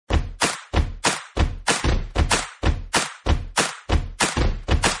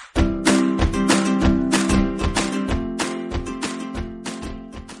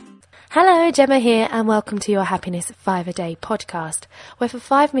Hello, Gemma here, and welcome to your Happiness 5 a Day podcast, where for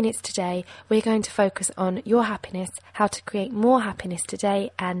 5 minutes today, we're going to focus on your happiness, how to create more happiness today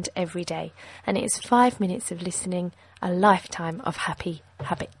and every day. And it is 5 minutes of listening, a lifetime of happy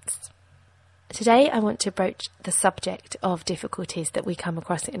habits. Today, I want to broach the subject of difficulties that we come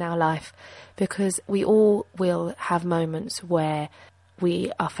across in our life, because we all will have moments where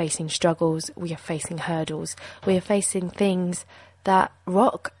we are facing struggles, we are facing hurdles, we are facing things that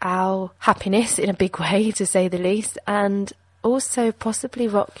rock our happiness in a big way, to say the least, and also possibly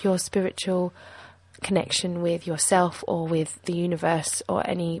rock your spiritual connection with yourself or with the universe or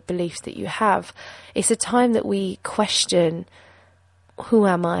any beliefs that you have. It's a time that we question, who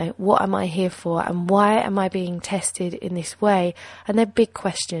am I, what am I here for, and why am I being tested in this way? And they're big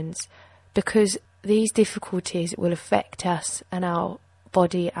questions, because these difficulties will affect us and our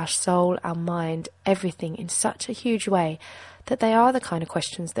body, our soul, our mind, everything in such a huge way that they are the kind of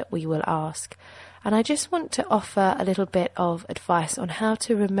questions that we will ask. And I just want to offer a little bit of advice on how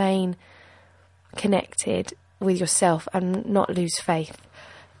to remain connected with yourself and not lose faith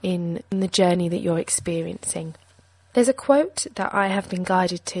in the journey that you're experiencing. There's a quote that I have been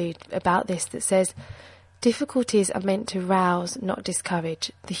guided to about this that says, "Difficulties are meant to rouse, not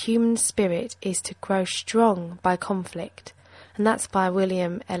discourage. The human spirit is to grow strong by conflict." And that's by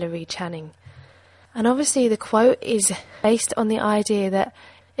William Ellery Channing. And obviously the quote is based on the idea that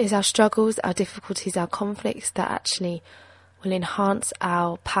it's our struggles, our difficulties, our conflicts that actually will enhance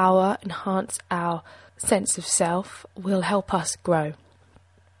our power, enhance our sense of self, will help us grow.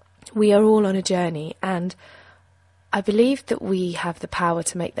 We are all on a journey, and I believe that we have the power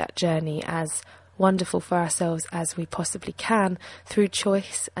to make that journey as wonderful for ourselves as we possibly can through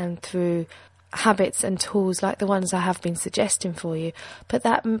choice and through habits and tools like the ones I have been suggesting for you, but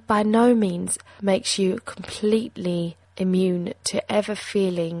that by no means makes you completely immune to ever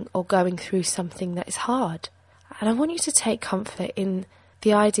feeling or going through something that is hard. And I want you to take comfort in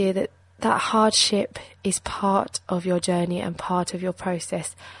the idea that that hardship is part of your journey and part of your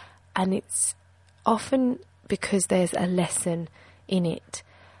process, and it's often because there's a lesson in it,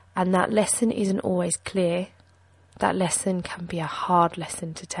 and that lesson isn't always clear. That lesson can be a hard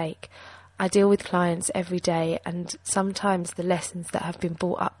lesson to take. I deal with clients every day, and sometimes the lessons that have been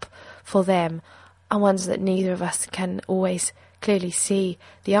brought up for them are ones that neither of us can always clearly see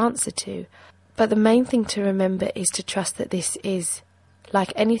the answer to. But the main thing to remember is to trust that this is,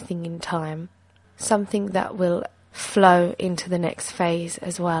 like anything in time, something that will flow into the next phase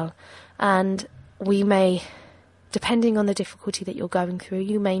as well. And we may, depending on the difficulty that you're going through,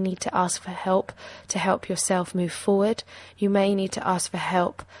 you may need to ask for help to help yourself move forward. You may need to ask for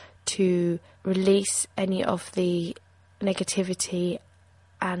help to release any of the negativity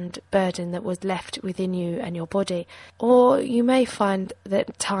and burden that was left within you and your body. Or you may find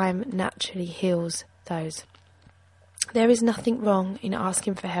that time naturally heals those. There is nothing wrong in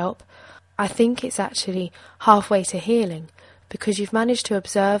asking for help. I think it's actually halfway to healing, because you've managed to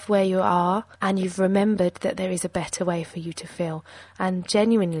observe where you are and you've remembered that there is a better way for you to feel. And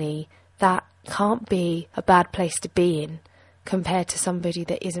genuinely, that can't be a bad place to be in compared to somebody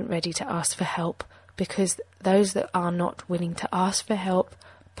that isn't ready to ask for help, because those that are not willing to ask for help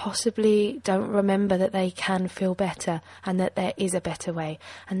possibly don't remember that they can feel better and that there is a better way.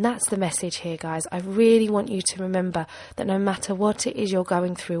 And that's the message here, guys. I really want you to remember that no matter what it is you're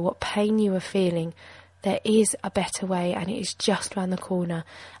going through, what pain you are feeling, there is a better way, and it is just around the corner.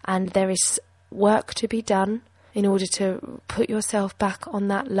 And there is work to be done in order to put yourself back on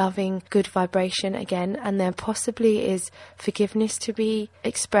that loving, good vibration again. And there possibly is forgiveness to be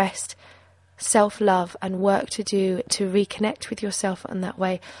expressed, self-love and work to do to reconnect with yourself in that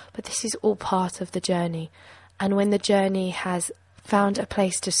way. But this is all part of the journey. And when the journey has found a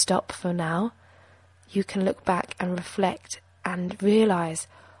place to stop for now, you can look back and reflect and realise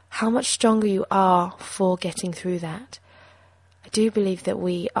how much stronger you are for getting through that. I do believe that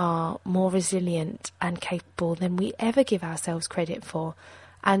we are more resilient and capable than we ever give ourselves credit for.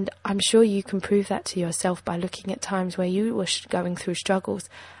 And I'm sure you can prove that to yourself by looking at times where you were going through struggles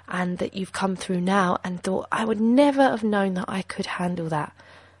and that you've come through now and thought, I would never have known that I could handle that.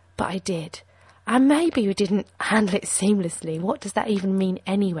 But I did. And maybe you didn't handle it seamlessly. What does that even mean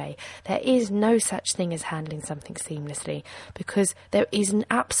anyway? There is no such thing as handling something seamlessly, because there is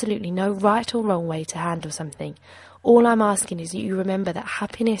absolutely no right or wrong way to handle something. All I'm asking is that you remember that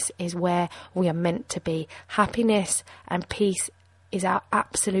happiness is where we are meant to be. Happiness and peace is our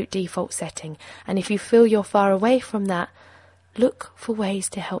absolute default setting. And if you feel you're far away from that, look for ways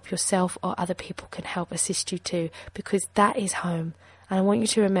to help yourself, or other people can help assist you too, because that is home. And I want you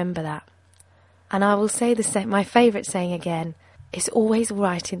to remember that. And I will say the same, my favourite saying again, it's always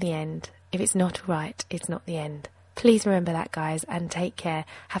right in the end. If it's not all right, it's not the end. Please remember that, guys, and take care.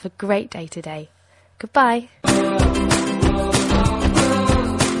 Have a great day today. Goodbye.